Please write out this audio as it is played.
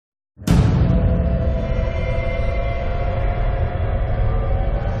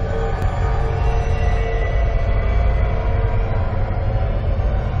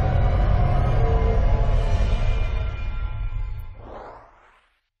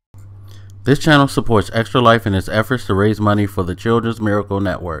This channel supports Extra Life in its efforts to raise money for the Children's Miracle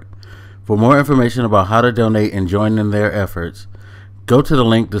Network. For more information about how to donate and join in their efforts, go to the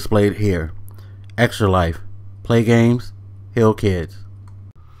link displayed here. Extra Life. Play games, heal kids.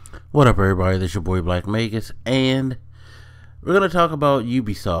 What up, everybody? This is your boy Black Magus, and we're going to talk about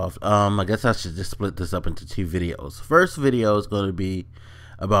Ubisoft. I guess I should just split this up into two videos. First video is going to be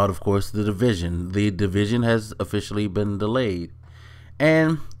about, of course, The Division. The Division has officially been delayed.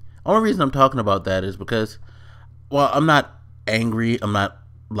 And only reason I'm talking about that is because, well, I'm not angry. I'm not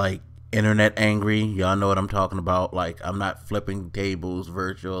like internet angry. Y'all know what I'm talking about. Like, I'm not flipping tables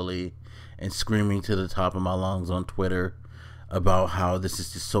virtually and screaming to the top of my lungs on Twitter about how this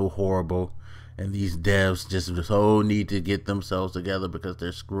is just so horrible and these devs just so need to get themselves together because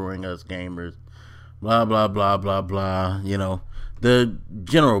they're screwing us gamers. Blah, blah, blah, blah, blah. You know, the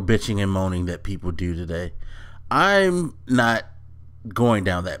general bitching and moaning that people do today. I'm not going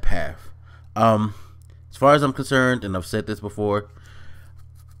down that path. As far as I'm concerned, and I've said this before,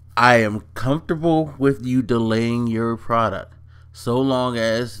 I am comfortable with you delaying your product so long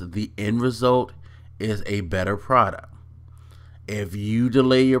as the end result is a better product. If you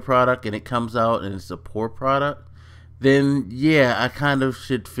delay your product and it comes out and it's a poor product, then yeah, I kind of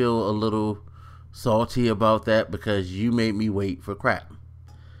should feel a little salty about that because you made me wait for crap.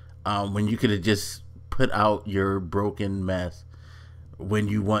 When you could have just put out your broken mess when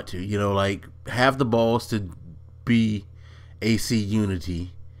you want to, you know, like, have the balls to be AC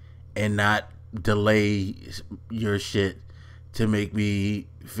Unity and not delay your shit to make me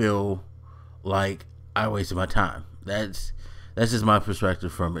feel like I wasted my time. That's just my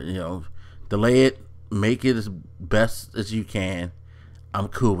perspective from it. You know, delay it, make it as best as you can. I'm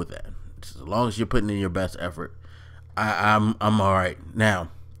cool with that. As long as you're putting in your best effort, I'm all right. Now,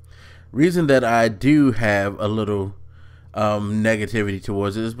 reason that I do have a little negativity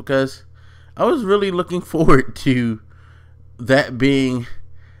towards it is because I was really looking forward to that being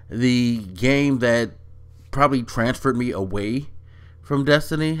the game that probably transferred me away from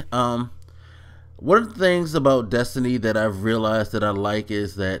Destiny. One of the things about Destiny that I've realized that I like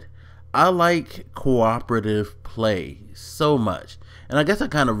is that I like cooperative play so much. And I guess I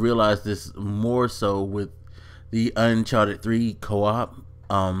kind of realized this more so with the Uncharted 3 co-op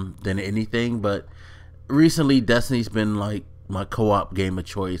than anything, but recently Destiny's been like my co-op game of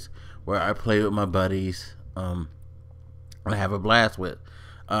choice where I play with my buddies and I have a blast with.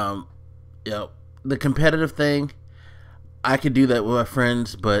 You know, the competitive thing, I could do that with my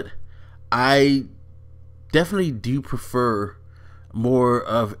friends, but I definitely do prefer more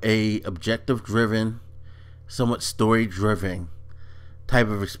of a objective driven, somewhat story driven type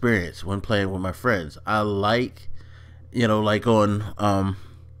of experience when playing with my friends. I like, you know, like on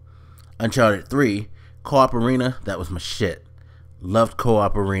Uncharted 3 Co-op Arena, that was my shit. Loved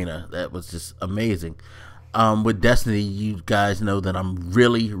Co-op Arena. That was just amazing. With Destiny, you guys know that I'm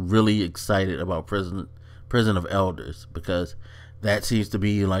really, really excited about Prison of Elders because that seems to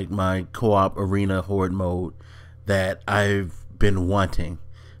be like my co-op arena horde mode that I've been wanting.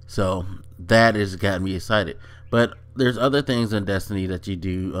 So that has gotten me excited. But there's other things in Destiny that you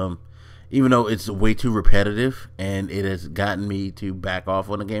do, even though it's way too repetitive and it has gotten me to back off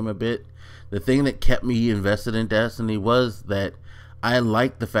on the game a bit. The thing that kept me invested in Destiny was that I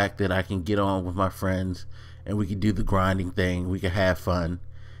like the fact that I can get on with my friends and we can do the grinding thing. We can have fun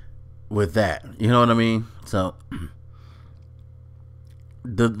with that. You know what I mean? So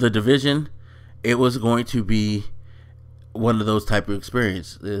the Division, it was going to be one of those type of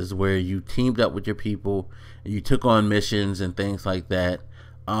experiences where you teamed up with your people and you took on missions and things like that.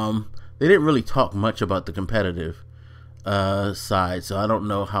 They didn't really talk much about the competitive side, so I don't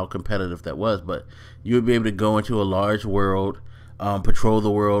know how competitive that was, but you would be able to go into a large world, patrol the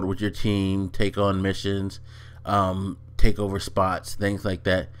world with your team, take on missions, take over spots, things like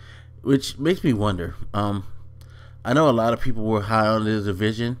that, which makes me wonder. I know a lot of people were high on the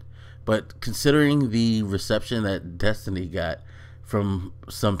Division, but considering the reception that Destiny got from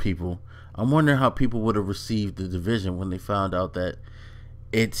some people, I'm wondering how people would have received the Division when they found out that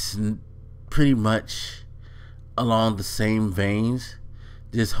it's pretty much along the same veins,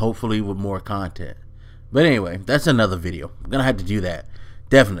 just hopefully with more content. But anyway, that's another video. I'm gonna have to do that,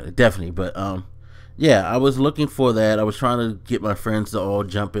 definitely. But yeah, I was looking for that. I was trying to get my friends to all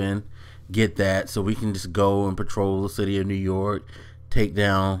jump in, get that, so we can just go and patrol the city of New York, take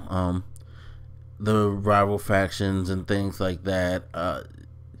down the rival factions and things like that.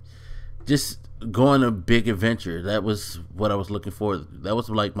 Just go on a big adventure. That was what I was looking for. That was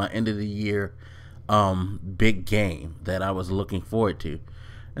like my end of the year big game that I was looking forward to,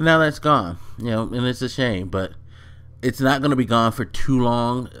 and now that's gone, you know, and it's a shame. But It's not going to be gone for too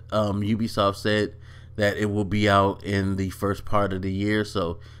long. Ubisoft said that it will be out in the first part of the year,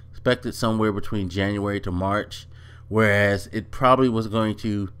 so expect it somewhere between January to March, whereas it probably was going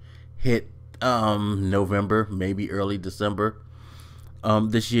to hit November, maybe early December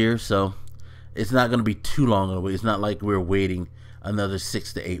this year. So it's not going to be too long of a wait. It's not like we're waiting another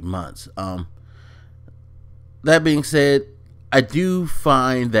 6 to 8 months. That being said, I do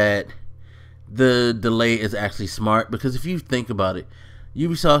find that the delay is actually smart, because if you think about it,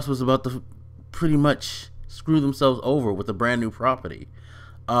 Ubisoft was about to pretty much screw themselves over with a brand new property.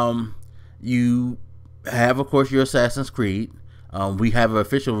 You have, of course, your Assassin's Creed. We have an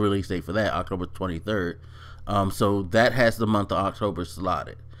official release date for that, October 23rd. So that has the month of October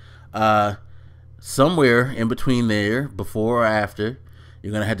slotted. Somewhere in between there, before or after,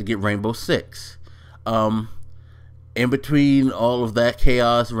 you're going to have to get Rainbow Six. In between all of that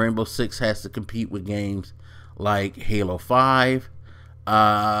chaos, Rainbow Six has to compete with games like Halo 5.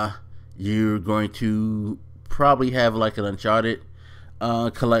 You're going to probably have like an Uncharted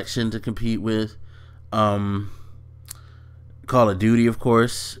collection to compete with. Call of Duty, of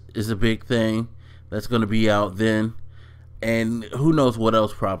course, is a big thing that's going to be out then. And who knows what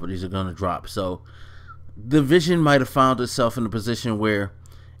else properties are going to drop. So Division might have found itself in a position where,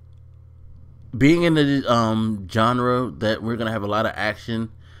 being in the genre that we're going to have a lot of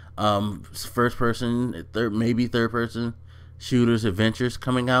action, first person, maybe third person shooters, adventures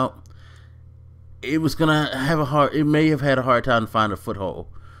coming out, it was going to have it may have had a hard time to find a foothold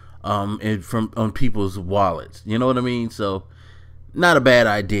on people's wallets. You know what I mean? So not a bad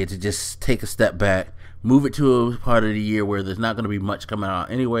idea to just take a step back, move it to a part of the year where there's not going to be much coming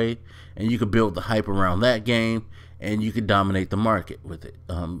out anyway, and you can build the hype around that game, and you can dominate the market with it.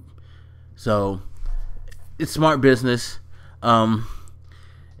 So it's smart business.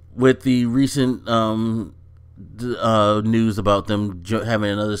 With the recent news about them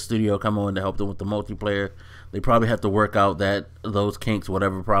having another studio come on to help them with the multiplayer, they probably have to work out those kinks,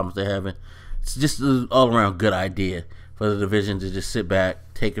 whatever problems they're having. It's just an all-around good idea for the Division to just sit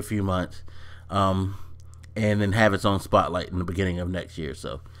back, take a few months, and then have its own spotlight in the beginning of next year.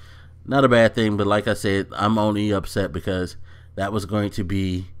 So not a bad thing, but like I said, I'm only upset because that was going to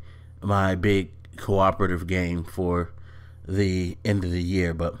be my big cooperative game for the end of the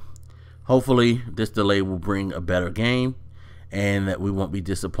year. But hopefully this delay will bring a better game, and that we won't be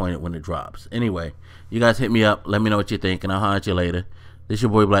disappointed when it drops. Anyway, you guys hit me up, let me know what you think, and I'll holler at you later. This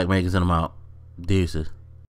your boy Black Megas, and I'm out. Deuces.